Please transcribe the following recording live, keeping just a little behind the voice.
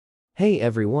Hey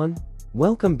everyone,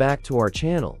 welcome back to our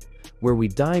channel, where we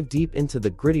dive deep into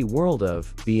the gritty world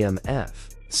of BMF.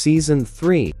 Season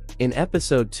 3, in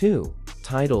Episode 2,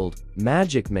 titled,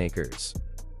 Magic Makers.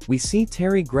 We see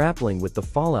Terry grappling with the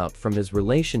fallout from his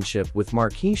relationship with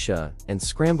Markeisha and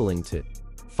scrambling to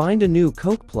find a new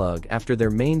coke plug after their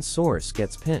main source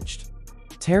gets pinched.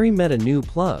 Terry met a new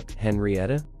plug,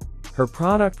 Henrietta. Her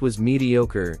product was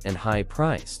mediocre and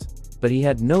high-priced, but he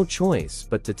had no choice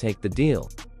but to take the deal.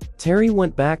 Terry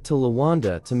went back to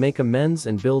Lawanda to make amends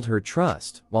and build her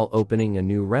trust while opening a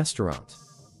new restaurant.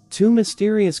 Two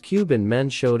mysterious Cuban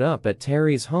men showed up at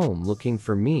Terry's home looking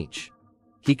for Meech.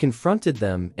 He confronted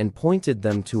them and pointed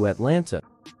them to Atlanta.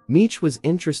 Meech was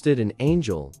interested in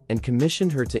Angel and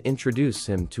commissioned her to introduce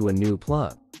him to a new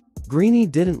plug. Greenie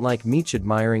didn't like Meech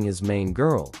admiring his main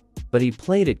girl, but he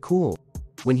played it cool.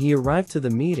 When he arrived to the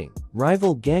meeting,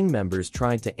 rival gang members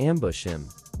tried to ambush him,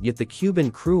 yet the Cuban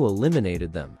crew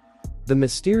eliminated them. The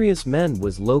mysterious man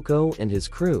was Loco and his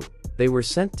crew. They were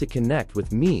sent to connect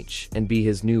with Meech and be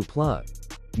his new plug.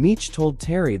 Meech told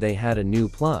Terry they had a new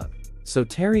plug, so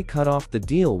Terry cut off the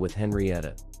deal with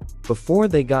Henrietta before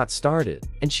they got started,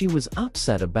 and she was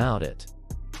upset about it.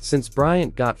 Since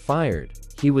Bryant got fired,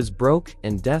 he was broke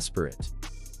and desperate.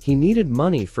 He needed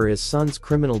money for his son's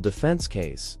criminal defense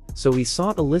case, so he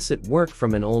sought illicit work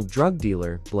from an old drug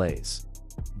dealer, Blaze.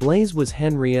 Blaze was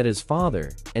Henrietta's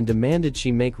father and demanded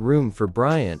she make room for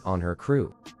Bryant on her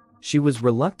crew. She was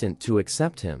reluctant to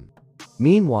accept him.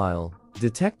 Meanwhile,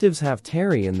 detectives have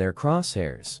Terry in their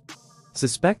crosshairs,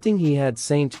 suspecting he had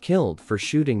Saint killed for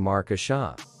shooting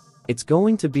Markeisha. It's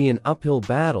going to be an uphill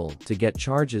battle to get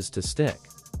charges to stick.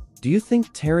 Do you think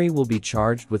Terry will be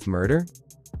charged with murder?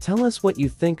 Tell us what you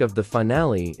think of the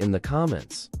finale in the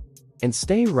comments. And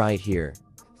stay right here.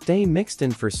 Stay mixed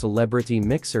in for Celebrity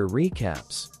Mixer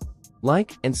recaps.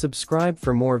 Like and subscribe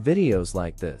for more videos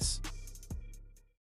like this.